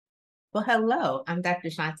Well, hello, I'm Dr.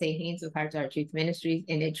 Chonta Haynes with Heart to Heart Truth Ministries,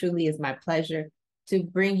 and it truly is my pleasure to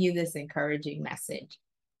bring you this encouraging message.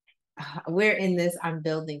 We're in this I'm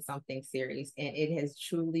Building Something series, and it has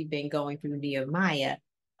truly been going through Nehemiah,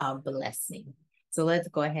 a blessing. So let's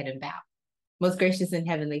go ahead and bow. Most gracious and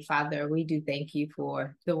heavenly Father, we do thank you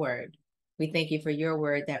for the word. We thank you for your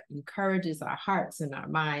word that encourages our hearts and our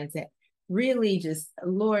minds, that really just,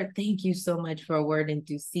 Lord, thank you so much for a word in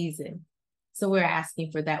due season. So we're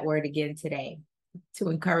asking for that word again today to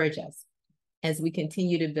encourage us as we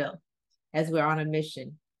continue to build, as we're on a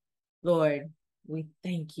mission. Lord, we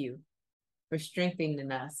thank you for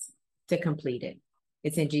strengthening us to complete it.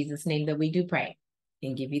 It's in Jesus' name that we do pray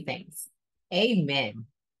and give you thanks. Amen.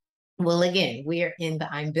 Well, again, we are in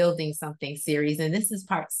the I'm Building Something series, and this is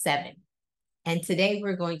part 7. And today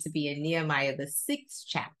we're going to be in Nehemiah, the 6th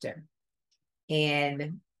chapter.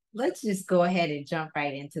 And let's just go ahead and jump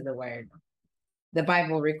right into the word. The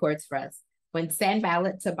Bible records for us, when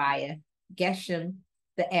Sanballat, Tobiah, Geshem,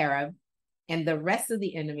 the Arab, and the rest of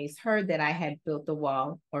the enemies heard that I had built the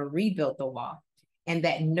wall or rebuilt the wall, and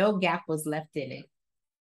that no gap was left in it,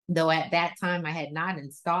 though at that time I had not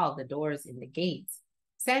installed the doors and the gates,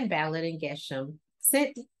 Sanballat and Geshem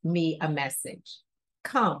sent me a message.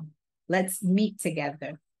 Come, let's meet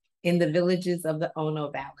together in the villages of the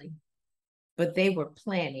Ono Valley. But they were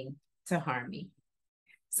planning to harm me.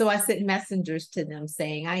 So I sent messengers to them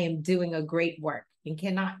saying, I am doing a great work and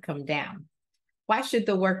cannot come down. Why should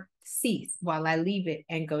the work cease while I leave it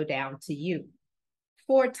and go down to you?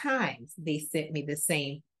 4 times they sent me the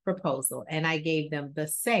same proposal, and I gave them the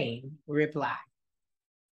same reply.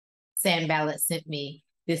 Sanballat sent me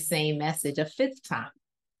this same message a 5th time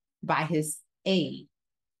by his aide,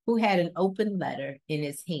 who had an open letter in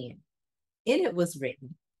his hand. In it was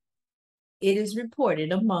written, it is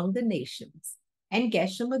reported among the nations, and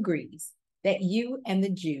Geshem agrees, that you and the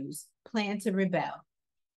Jews plan to rebel.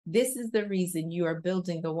 This is the reason you are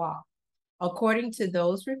building the wall. According to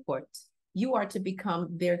those reports, you are to become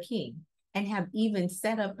their king, and have even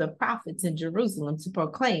set up the prophets in Jerusalem to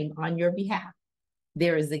proclaim on your behalf,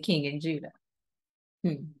 there is a king in Judah.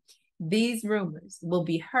 These rumors will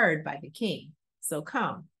be heard by the king. So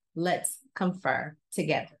come, let's confer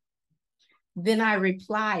together. Then I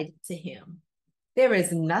replied to him, there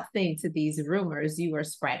is nothing to these rumors you are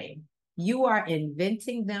spreading. You are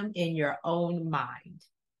inventing them in your own mind.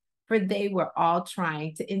 For they were all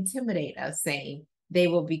trying to intimidate us, saying they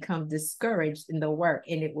will become discouraged in the work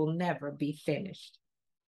and it will never be finished.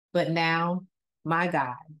 But now, my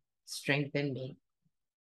God, strengthen me.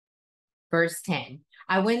 Verse 10,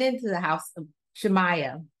 I went into the house of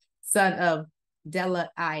Shemaiah, son of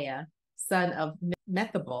Delaiah, son of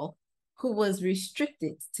Methabel, who was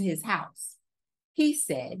restricted to his house. He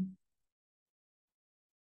said,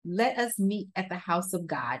 let us meet at the house of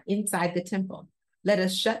God inside the temple. Let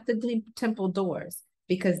us shut the temple doors,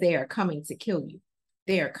 because they are coming to kill you.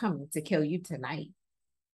 They are coming to kill you tonight.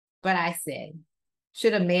 But I said,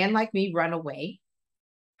 should a man like me run away?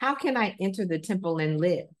 How can I enter the temple and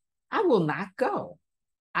live? I will not go.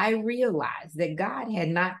 I realized that God had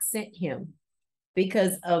not sent him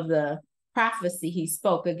because of the prophecy he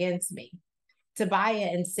spoke against me. Tobiah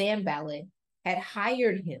and Sanballat had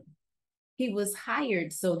hired him. He was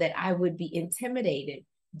hired so that I would be intimidated,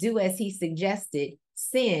 do as he suggested,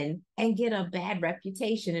 sin, and get a bad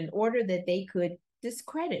reputation in order that they could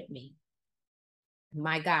discredit me.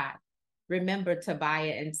 My God, remember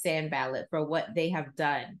Tobiah and Sanballat for what they have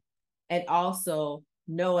done, and also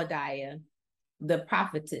Noadiah, the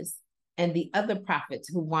prophetess, and the other prophets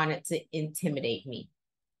who wanted to intimidate me.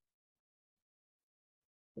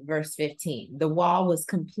 Verse 15, the wall was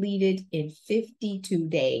completed in 52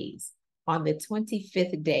 days on the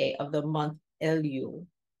 25th day of the month Elul.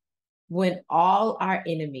 When all our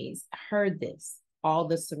enemies heard this, all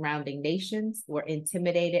the surrounding nations were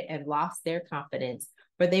intimidated and lost their confidence,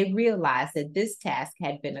 for they realized that this task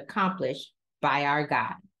had been accomplished by our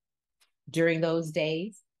God. During those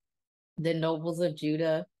days, the nobles of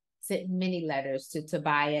Judah sent many letters to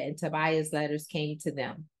Tobiah, and Tobiah's letters came to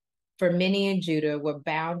them. For many in Judah were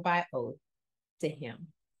bound by oath to him,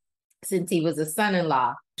 since he was a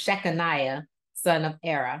son-in-law, Shechaniah, son of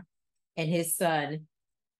Era, and his son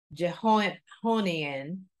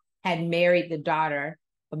Jehohanan had married the daughter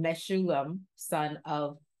of Meshullam, son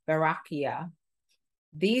of Berechiah.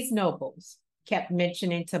 These nobles kept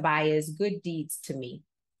mentioning Tobiah's good deeds to me,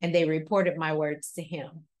 and they reported my words to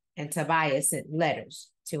him, and Tobiah sent letters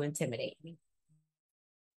to intimidate me.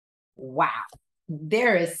 Wow.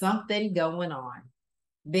 There is something going on.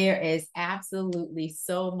 There is absolutely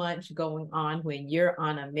so much going on when you're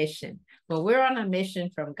on a mission. When we're on a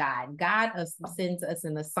mission from God, God sends us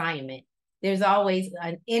an assignment. There's always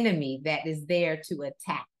an enemy that is there to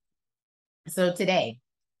attack. So today,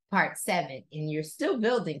 part 7, and you're still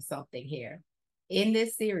building something here in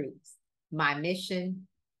this series. My mission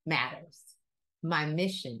matters. My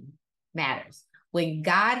mission matters. When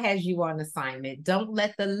God has you on assignment, don't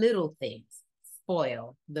let the little things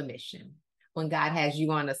spoil the mission. When God has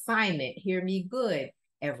you on assignment, hear me good.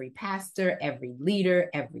 Every pastor, every leader,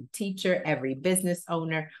 every teacher, every business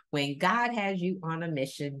owner, when God has you on a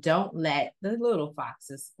mission, don't let the little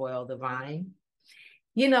foxes spoil the vine.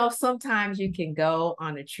 You know, sometimes you can go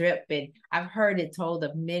on a trip, and I've heard it told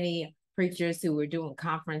of many preachers who were doing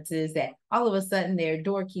conferences that all of a sudden their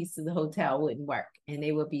door keys to the hotel wouldn't work, and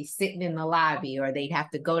they would be sitting in the lobby, or they'd have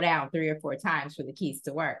to go down 3 or 4 times for the keys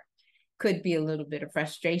to work. Could be a little bit of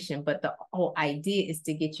frustration, but the whole idea is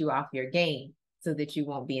to get you off your game so that you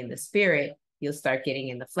won't be in the spirit. You'll start getting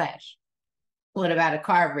in the flesh. What about a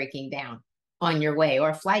car breaking down on your way, or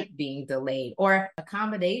a flight being delayed, or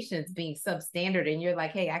accommodations being substandard, and you're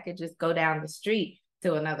like, hey, I could just go down the street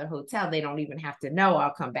to another hotel. They don't even have to know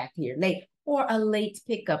I'll come back here late, or a late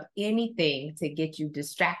pickup, anything to get you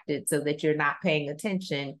distracted so that you're not paying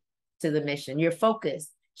attention to the mission. Your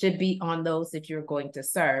focus should be on those that you're going to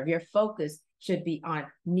serve. Your focus should be on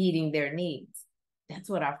meeting their needs. That's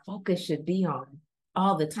what our focus should be on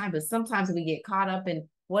all the time. But sometimes we get caught up in,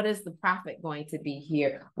 what is the profit going to be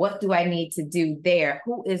here? What do I need to do there?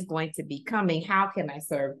 Who is going to be coming? How can I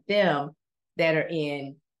serve them that are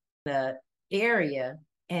in the area,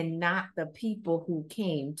 and not the people who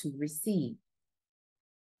came to receive?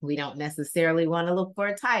 We don't necessarily want to look for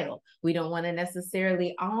a title. We don't want to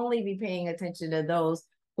necessarily only be paying attention to those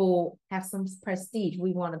who have some prestige.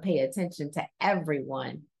 We want to pay attention to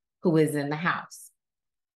everyone who is in the house.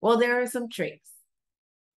 Well, there are some tricks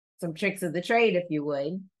of the trade, if you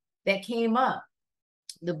would, that came up.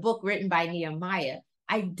 The book written by Nehemiah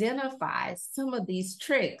identifies some of these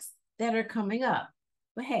tricks that are coming up.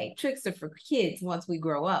 But hey, tricks are for kids once we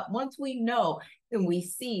grow up. Once we know and we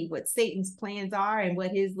see what Satan's plans are and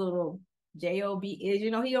what his little job is,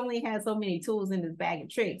 you know, he only has so many tools in his bag of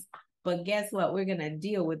tricks. But guess what? We're going to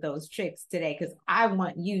deal with those tricks today, because I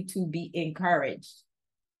want you to be encouraged.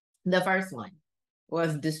 The first one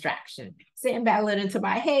was distraction. Sanballat and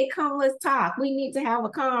Tobiah, hey, come, let's talk. We need to have a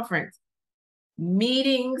conference.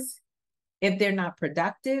 Meetings, if they're not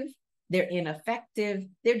productive, they're ineffective,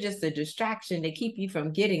 they're just a distraction to keep you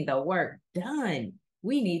from getting the work done.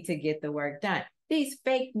 We need to get the work done. These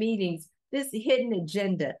fake meetings, this hidden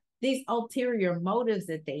agenda, these ulterior motives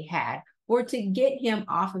that they had were to get him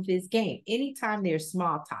off of his game. Anytime there's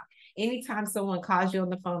small talk, anytime someone calls you on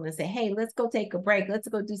the phone and say, hey, let's go take a break, let's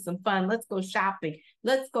go do some fun, let's go shopping,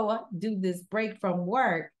 let's go do this break from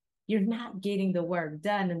work, you're not getting the work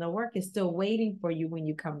done, and the work is still waiting for you when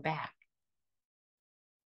you come back.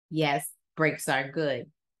 Yes, breaks are good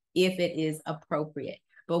if it is appropriate.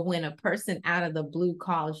 But when a person out of the blue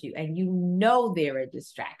calls you and you know they're a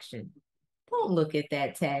distraction, don't look at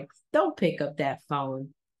that text. Don't pick up that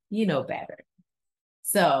phone. You know better.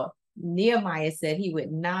 So Nehemiah said he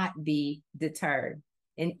would not be deterred.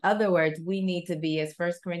 In other words, we need to be, as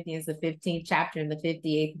 1 Corinthians, the 15th chapter and the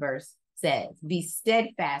 58th verse says, be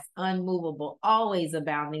steadfast, unmovable, always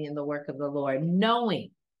abounding in the work of the Lord,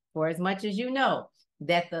 knowing, for as much as you know,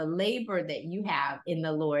 that the labor that you have in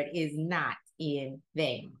the Lord is not in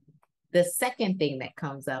vain. The second thing that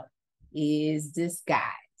comes up is disguise.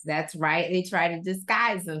 That's right. They try to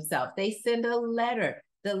disguise themselves. They send a letter.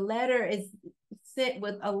 The letter is sent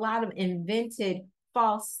with a lot of invented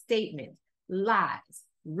false statements, lies,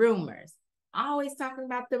 rumors. Always talking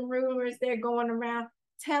about the rumors they're going around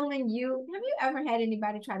telling you. Have you ever had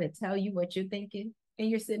anybody try to tell you what you're thinking, and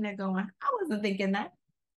you're sitting there going, I wasn't thinking that?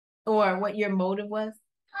 Or what your motive was?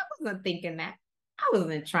 I wasn't thinking that. I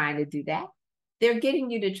wasn't trying to do that. They're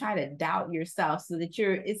getting you to try to doubt yourself so that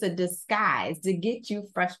it's a disguise to get you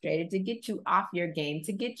frustrated, to get you off your game,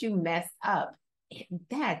 to get you messed up.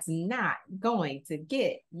 That's not going to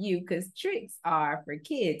get you, because tricks are for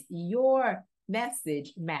kids. Your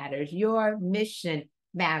message matters. Your mission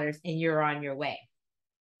matters, and you're on your way.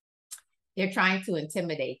 They're trying to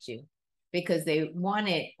intimidate you because they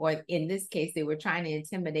wanted, or in this case, they were trying to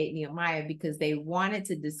intimidate Nehemiah because they wanted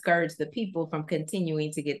to discourage the people from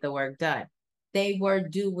continuing to get the work done. They were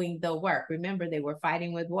doing the work. Remember, they were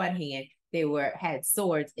fighting with one hand. They had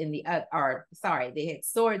swords in the other, they had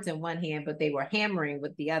swords in one hand, but they were hammering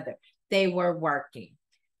with the other. They were working.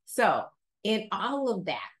 So in all of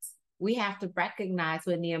that, we have to recognize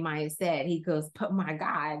what Nehemiah said. He goes, but my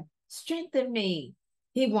God, strengthen me.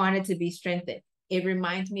 He wanted to be strengthened. It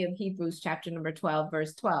reminds me of Hebrews chapter number 12,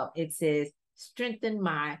 verse 12. It says, strengthen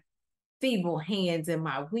my feeble hands and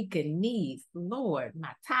my weakened knees. Lord,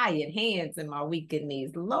 my tired hands and my weakened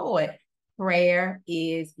knees. Lord, prayer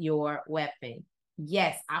is your weapon.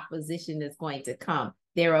 Yes, opposition is going to come.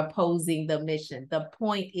 They're opposing the mission. The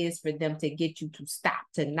point is for them to get you to stop,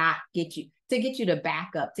 to not get you, to get you to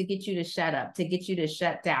back up, to get you to shut up, to get you to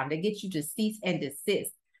shut down, to get you to cease and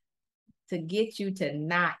desist, to get you to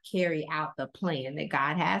not carry out the plan that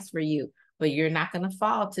God has for you. But you're not going to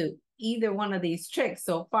fall to either one of these tricks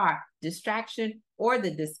so far, distraction or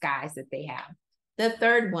the disguise that they have. The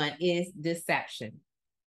third one is deception.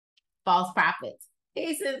 False prophets.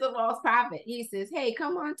 He sends a false prophet. He says, hey,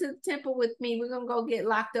 come on to the temple with me. We're going to go get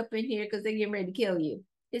locked up in here because they're getting ready to kill you.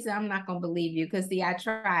 He said, I'm not going to believe you because, see, I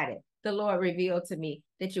tried it. The Lord revealed to me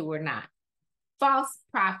that you were not. False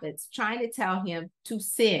prophets trying to tell him to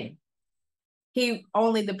sin.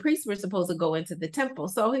 Only the priests were supposed to go into the temple.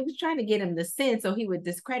 So he was trying to get him to sin so he would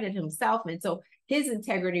discredit himself. And so his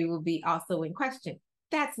integrity will be also in question.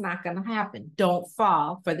 That's not going to happen. Don't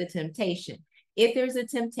fall for the temptation. If there's a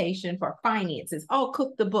temptation for finances, oh,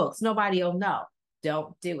 cook the books, nobody will know.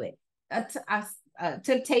 Don't do it. A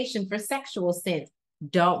temptation for sexual sins,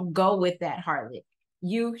 don't go with that harlot.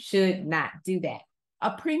 You should not do that.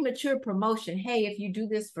 A premature promotion, hey, if you do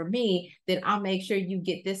this for me, then I'll make sure you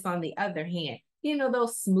get this on the other hand. You know,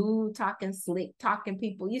 those smooth talking, slick talking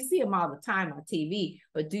people, you see them all the time on TV,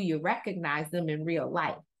 but do you recognize them in real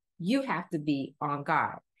life? You have to be on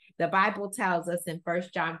guard. The Bible tells us in 1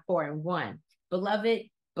 John 4:1, beloved,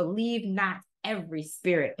 believe not every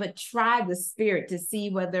spirit, but try the spirit to see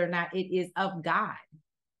whether or not it is of God,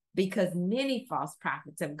 because many false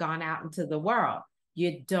prophets have gone out into the world.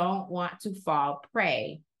 You don't want to fall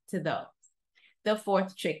prey to those. The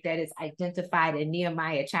fourth trick that is identified in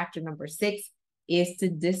Nehemiah chapter number 6 is to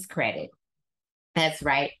discredit. That's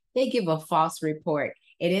right. They give a false report.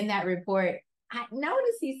 And in that report, I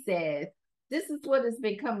notice he says, this is what has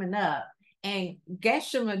been coming up. And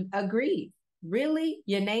Geshem agreed. Really?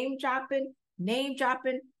 You're name dropping?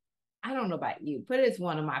 I don't know about you, but it's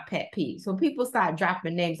one of my pet peeves. When people start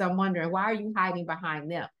dropping names, I'm wondering, why are you hiding behind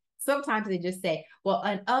them? Sometimes they just say, well,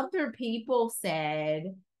 and other people said,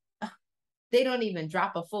 they don't even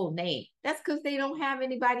drop a full name. That's because they don't have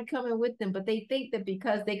anybody coming with them, but they think that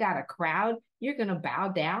because they got a crowd, you're going to bow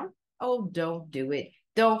down. Oh, don't do it.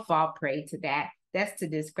 Don't fall prey to that. That's to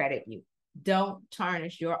discredit you. Don't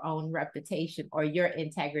tarnish your own reputation or your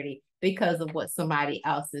integrity because of what somebody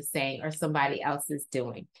else is saying or somebody else is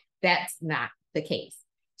doing. That's not the case.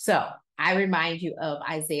 So I remind you of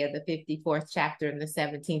Isaiah, the 54th chapter and the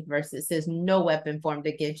 17th verse. It says, no weapon formed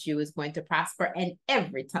against you is going to prosper, and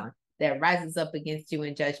every tongue that rises up against you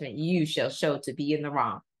in judgment, you shall show to be in the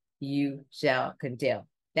wrong. You shall condemn.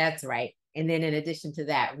 That's right. And then in addition to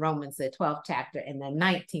that, Romans, the 12th chapter and the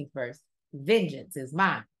 19th verse, vengeance is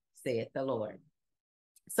mine, saith the Lord.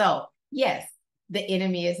 So yes, the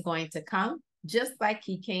enemy is going to come just like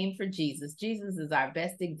he came for Jesus. Jesus is our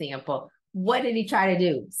best example. What did he try to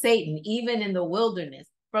do? Satan, even in the wilderness,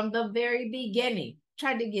 from the very beginning,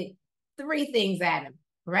 tried to get three things at him,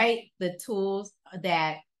 right? The tools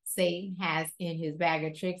that Satan has in his bag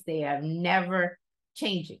of tricks, they are never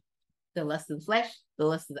changing. The lust of the flesh, the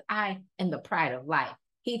lust of the eye, and the pride of life.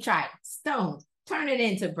 He tried stones, turn it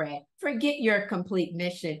into bread. Forget your complete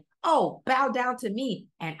mission. Oh, bow down to me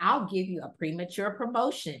and I'll give you a premature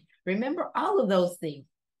promotion. Remember all of those things.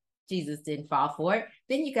 Jesus didn't fall for it.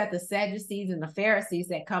 Then you got the Sadducees and the Pharisees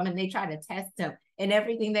that come and they try to test him and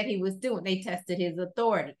everything that he was doing. They tested his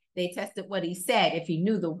authority. They tested what he said, if he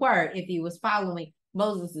knew the word, if he was following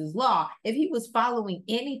Moses' law, if he was following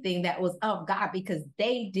anything that was of God, because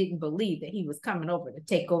they didn't believe that he was coming over to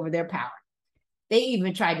take over their power. They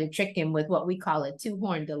even tried to trick him with what we call a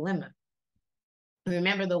two-horn dilemma.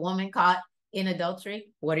 Remember the woman caught in adultery?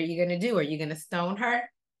 What are you going to do? Are you going to stone her?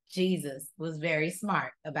 Jesus was very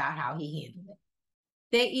smart about how he handled it.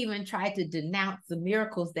 They even tried to denounce the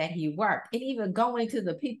miracles that he worked, and even going to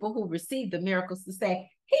the people who received the miracles to say,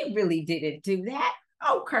 he really didn't do that.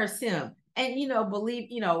 Oh, curse him. And, believe,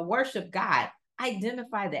 worship God.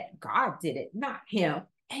 Identify that God did it, not him.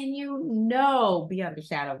 And beyond a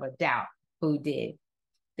shadow of a doubt who did.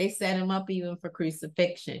 They set him up even for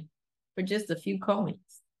crucifixion for just a few coins.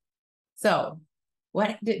 So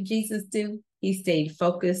what did Jesus do? He stayed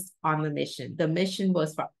focused on the mission. The mission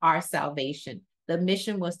was for our salvation. The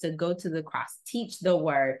mission was to go to the cross, teach the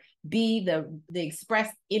word, be the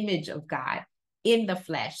express image of God in the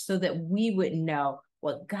flesh so that we would know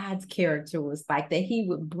what God's character was like, that he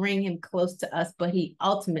would bring him close to us, but he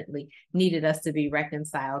ultimately needed us to be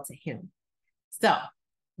reconciled to him. So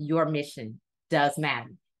your mission does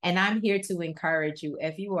matter. And I'm here to encourage you.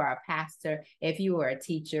 If you are a pastor, if you are a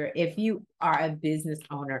teacher, if you are a business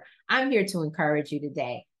owner, I'm here to encourage you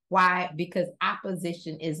today. Why? Because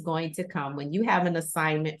opposition is going to come when you have an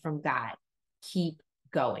assignment from God. Keep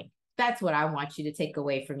going. That's what I want you to take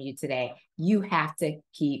away from you today. You have to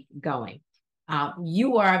keep going.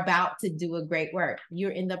 You are about to do a great work.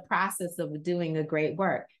 You're in the process of doing a great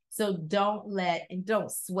work. So don't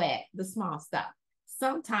sweat the small stuff.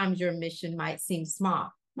 Sometimes your mission might seem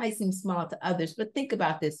small to others, but think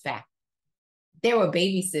about this fact. There were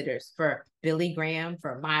babysitters for Billy Graham,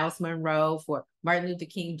 for Miles Monroe, for Martin Luther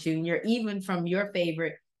King Jr., even from your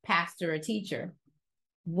favorite pastor or teacher.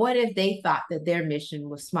 What if they thought that their mission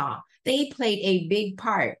was small? They played a big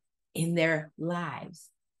part in their lives,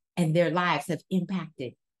 and their lives have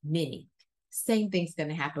impacted many. Same thing's going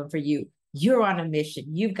to happen for you. You're on a mission.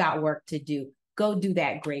 You've got work to do. Go do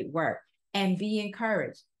that great work and be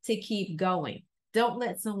encouraged to keep going. Don't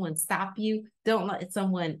let someone stop you. Don't let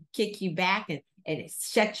someone kick you back and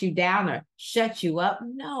shut you down or shut you up.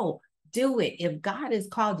 No, do it. If God has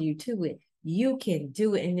called you to it, you can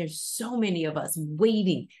do it. And there's so many of us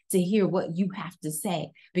waiting to hear what you have to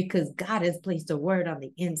say because God has placed a word on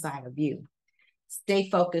the inside of you. Stay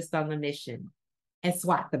focused on the mission and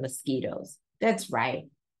swat the mosquitoes. That's right.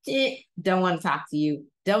 Don't want to talk to you.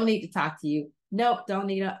 Don't need to talk to you. Nope, don't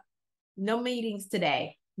need no meetings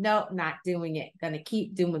today. Nope, not doing it. Gonna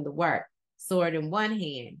keep doing the work. Sword in one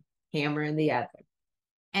hand, hammer in the other.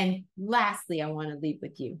 And lastly, I want to leave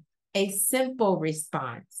with you. A simple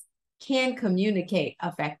response can communicate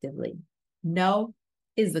effectively. No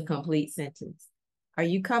is a complete sentence. Are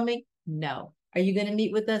you coming? No. Are you going to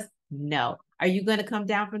meet with us? No. Are you going to come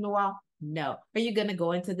down from the wall? No. Are you going to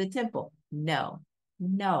go into the temple? No.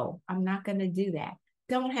 No, I'm not going to do that.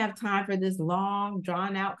 Don't have time for this long,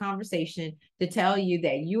 drawn-out conversation to tell you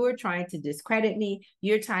that you are trying to discredit me.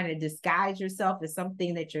 You're trying to disguise yourself as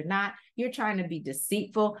something that you're not. You're trying to be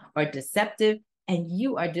deceitful or deceptive, and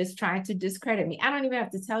you are just trying to discredit me. I don't even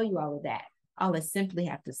have to tell you all of that. All I simply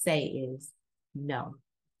have to say is no.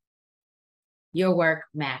 Your work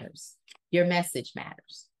matters. Your message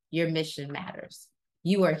matters. Your mission matters.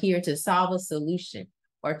 You are here to solve a solution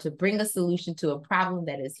or to bring a solution to a problem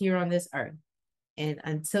that is here on this earth. And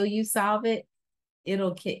until you solve it,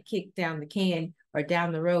 it'll kick down the can or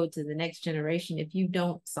down the road to the next generation if you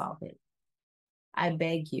don't solve it. I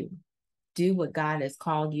beg you, do what God has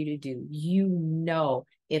called you to do. You know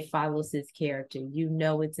it follows his character. You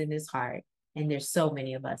know it's in his heart. And there's so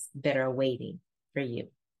many of us that are waiting for you.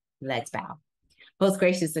 Let's bow. Most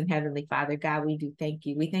gracious and heavenly Father, God, we do thank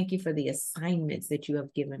you. We thank you for the assignments that you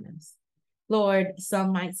have given us. Lord,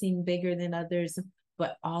 some might seem bigger than others,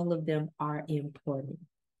 but all of them are important.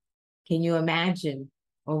 Can you imagine,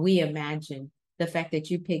 or we imagine, the fact that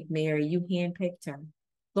you picked Mary, you handpicked her?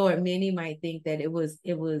 Lord, many might think that it was,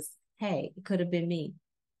 hey, it could have been me,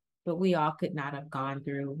 but we all could not have gone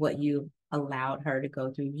through what you allowed her to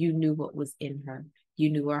go through. You knew what was in her. You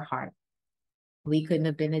knew her heart. We couldn't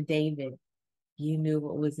have been a David. You knew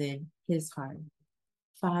what was in his heart.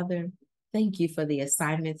 Father, thank you for the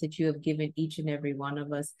assignments that you have given each and every one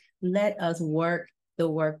of us. Let us work the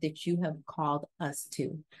work that you have called us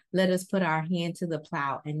to. Let us put our hand to the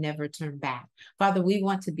plow and never turn back. Father, we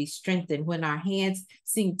want to be strengthened when our hands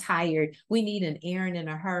seem tired. We need an Aaron and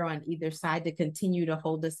a Hur on either side to continue to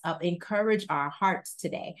hold us up. Encourage our hearts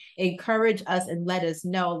today. Encourage us and let us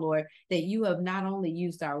know, Lord, that you have not only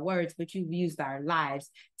used our words, but you've used our lives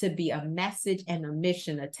to be a message and a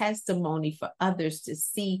mission, a testimony for others to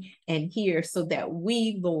see and hear so that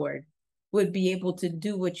we, Lord, would be able to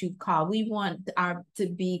do what you call. We want to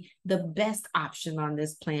be the best option on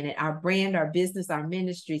this planet. Our brand, our business, our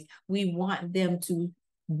ministries, we want them to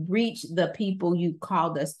reach the people you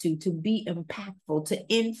called us to be impactful, to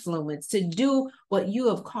influence, to do what you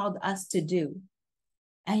have called us to do.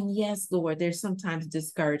 And yes, Lord, there's sometimes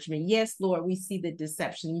discouragement. Yes, Lord, we see the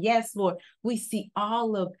deception. Yes, Lord, we see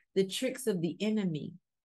all of the tricks of the enemy.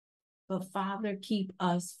 But Father, keep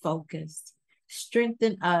us focused.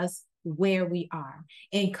 Strengthen us where we are.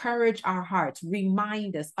 Encourage our hearts.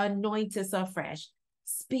 Remind us. Anoint us afresh.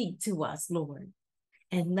 Speak to us, Lord.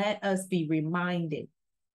 And let us be reminded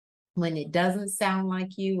when it doesn't sound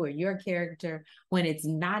like you or your character, when it's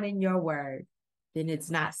not in your word, then it's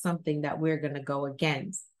not something that we're going to go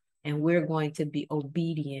against. And we're going to be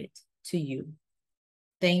obedient to you.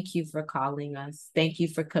 Thank you for calling us. Thank you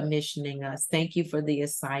for commissioning us. Thank you for the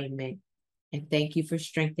assignment. And thank you for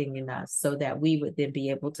strengthening us so that we would then be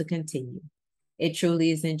able to continue. It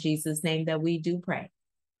truly is in Jesus' name that we do pray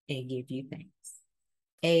and give you thanks.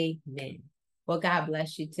 Amen. Well, God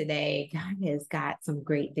bless you today. God has got some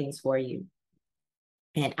great things for you.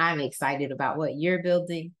 And I'm excited about what you're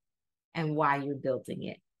building and why you're building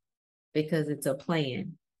it, because it's a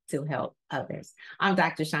plan to help others. I'm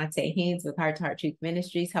Dr. Chonta Haynes with Heart to Heart Truth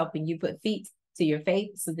Ministries, helping you put feet to your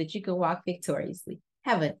faith so that you can walk victoriously.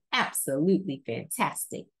 Have an absolutely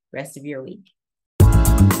fantastic rest of your week.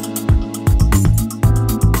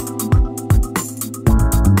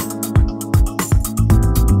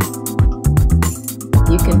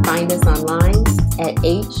 You can find us online at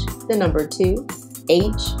htruth.org.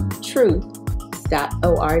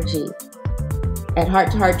 At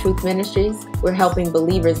Heart to Heart Truth Ministries, we're helping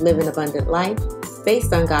believers live an abundant life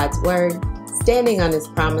based on God's Word, standing on His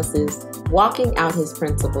promises, walking out His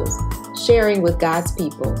principles, sharing with God's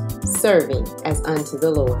people, serving as unto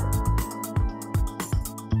the Lord.